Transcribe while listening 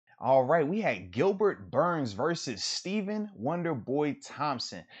All right, we had Gilbert Burns versus Stephen Wonderboy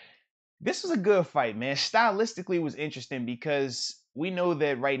Thompson. This was a good fight, man. Stylistically, it was interesting because we know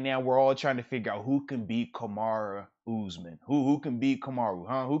that right now we're all trying to figure out who can beat Kamaru Usman. Who can beat Kamaru,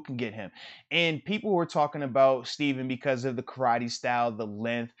 huh? Who can get him? And people were talking about Steven because of the karate style, the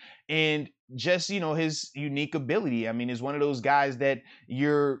length, and just, his unique ability. I mean, he's one of those guys that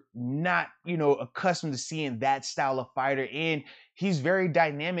you're not, accustomed to seeing that style of fighter. And he's very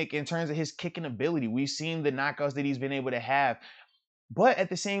dynamic in terms of his kicking ability. We've seen the knockouts that he's been able to have. But at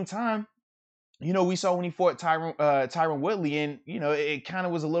the same time, we saw when he fought Tyron Woodley, and it kind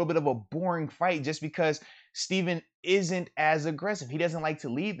of was a little bit of a boring fight just because Steven isn't as aggressive. He doesn't like to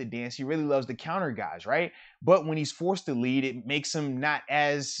lead the dance. He really loves to counter guys, right? But when he's forced to lead, it makes him not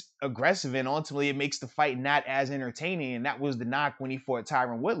as aggressive, and ultimately it makes the fight not as entertaining. And that was the knock when he fought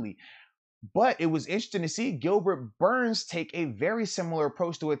Tyron Woodley. But it was interesting to see Gilbert Burns take a very similar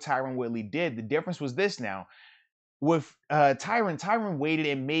approach to what Tyron Woodley did. The difference was this now with Tyron waited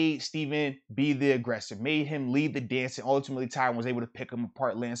and made Steven be the aggressor, made him lead the dance, and ultimately Tyron was able to pick him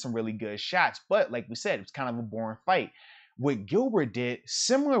apart, land some really good shots. But like we said, it was kind of a boring fight. What Gilbert did,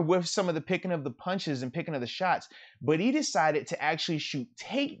 similar with some of the picking of the punches and picking of the shots, but he decided to actually shoot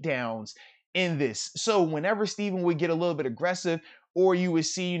takedowns in this. So whenever Steven would get a little bit aggressive, or you would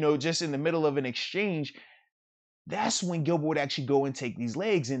see, just in the middle of an exchange, that's when Gilbert would actually go and take these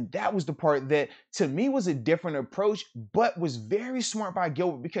legs. And that was the part that to me was a different approach, but was very smart by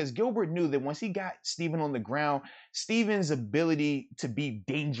Gilbert, because Gilbert knew that once he got Steven on the ground, Steven's ability to be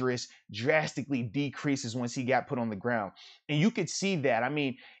dangerous drastically decreases once he got put on the ground. And you could see that. I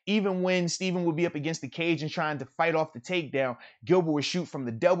mean, even when Steven would be up against the cage and trying to fight off the takedown, Gilbert would shoot from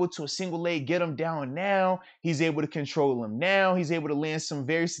the double to a single leg, get him down. Now he's able to control him. Now he's able to land some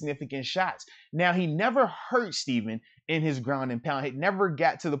very significant shots. Now, he never hurt Steven in his ground and pound. It never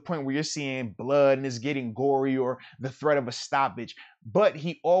got to the point where you're seeing blood and it's getting gory or the threat of a stoppage, but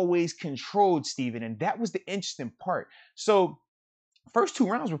he always controlled Steven, and that was the interesting part. So first two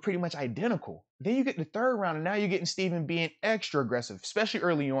rounds were pretty much identical. Then you get the third round, and now you're getting Steven being extra aggressive, especially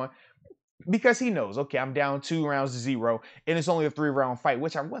early on, because he knows, okay, I'm down 2-0, and it's only a 3-round fight,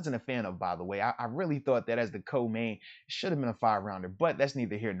 which I wasn't a fan of, by the way. I really thought that as the co-main, it should have been a 5-rounder, but that's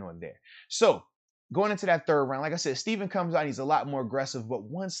neither here nor there. So going into that third round, like I said, Steven comes out, he's a lot more aggressive, but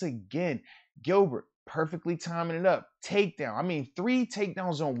once again, Gilbert perfectly timing it up. Takedown. I mean, 3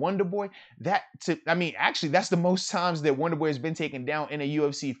 takedowns on Wonderboy. Actually, that's the most times that Wonderboy has been taken down in a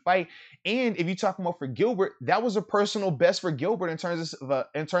UFC fight. And if you talk about for Gilbert, that was a personal best for Gilbert in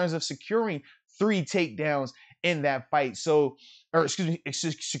terms of securing 3 takedowns in that fight. Securing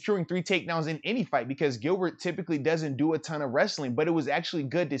 3 takedowns in any fight, because Gilbert typically doesn't do a ton of wrestling, but it was actually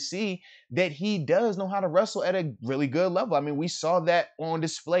good to see that he does know how to wrestle at a really good level. I mean, we saw that on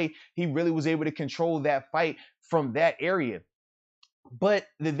display. He really was able to control that fight from that area. But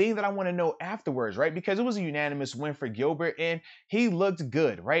the thing that I want to know afterwards, right? Because it was a unanimous win for Gilbert, and he looked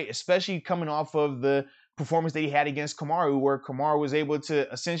good, right? Especially coming off of the performance that he had against Kamaru, where Kamaru was able to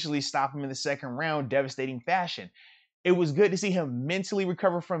essentially stop him in the second round, devastating fashion. It was good to see him mentally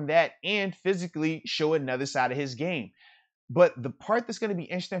recover from that and physically show another side of his game. But the part that's going to be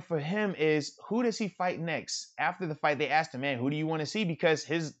interesting for him is, who does he fight next? After the fight, they asked him, man, who do you want to see? Because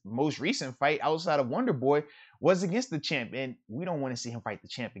his most recent fight outside of Wonderboy was against the champ. And we don't want to see him fight the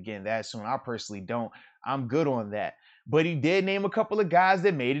champ again that soon. I personally don't. I'm good on that. But he did name a couple of guys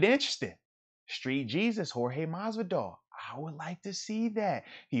that made it interesting. Street Jesus, Jorge Masvidal. I would like to see that.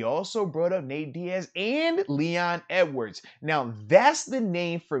 He also brought up Nate Diaz and Leon Edwards. Now, that's the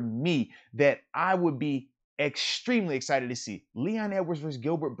name for me that I would be extremely excited to see. Leon Edwards versus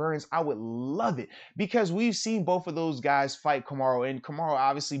Gilbert Burns. I would love it, because we've seen both of those guys fight Kamaru, and Kamaru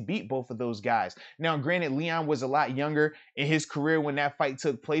obviously beat both of those guys. Now, granted, Leon was a lot younger in his career when that fight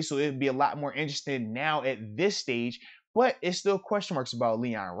took place, so it'd be a lot more interesting now at this stage. But it's still question marks about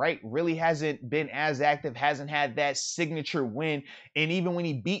Leon, right? Really hasn't been as active, hasn't had that signature win. And even when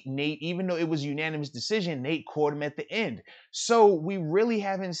he beat Nate, even though it was a unanimous decision, Nate caught him at the end. So we really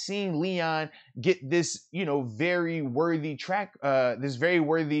haven't seen Leon get this, very worthy this very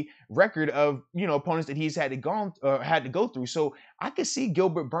worthy record of, opponents that he's had to go through. So I could see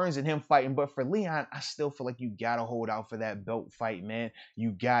Gilbert Burns and him fighting, but for Leon, I still feel like you gotta hold out for that belt fight, man.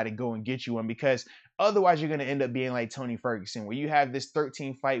 You gotta go and get you one, because otherwise, you're going to end up being like Tony Ferguson, where you have this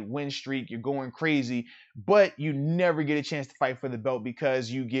 13-fight win streak, you're going crazy, but you never get a chance to fight for the belt because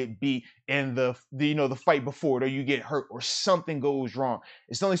you get beat in the fight before it, or you get hurt, or something goes wrong.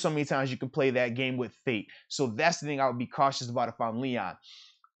 It's only so many times you can play that game with fate. So that's the thing I would be cautious about if I'm Leon.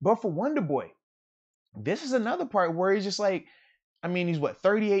 But for Wonderboy, this is another part where he's just like, I mean, he's what,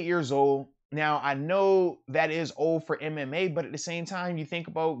 38 years old. Now, I know that is old for MMA, but at the same time, you think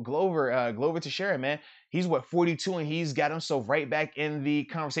about Glover Teixeira, man. He's what, 42, and he's got himself right back in the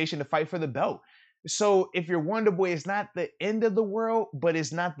conversation to fight for the belt. So if you're Wonder Boy, it's not the end of the world, but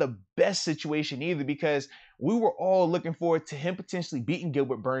it's not the best situation either, because we were all looking forward to him potentially beating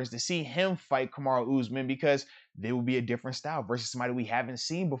Gilbert Burns, to see him fight Kamaru Usman, because there will be a different style versus somebody we haven't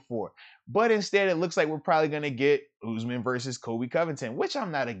seen before. But instead, it looks like we're probably going to get Usman versus Colby Covington, which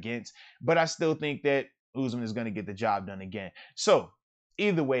I'm not against, but I still think that Usman is going to get the job done again. So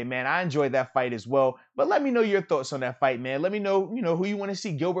either way, man, I enjoyed that fight as well. But let me know your thoughts on that fight, man. Let me know, who you want to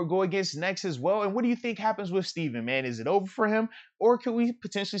see Gilbert go against next as well. And what do you think happens with Steven, man? Is it over for him? Or could we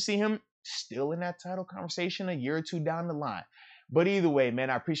potentially see him still in that title conversation a year or two down the line? But either way, man,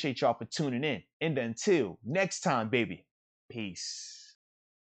 I appreciate y'all for tuning in. And until next time, baby, peace.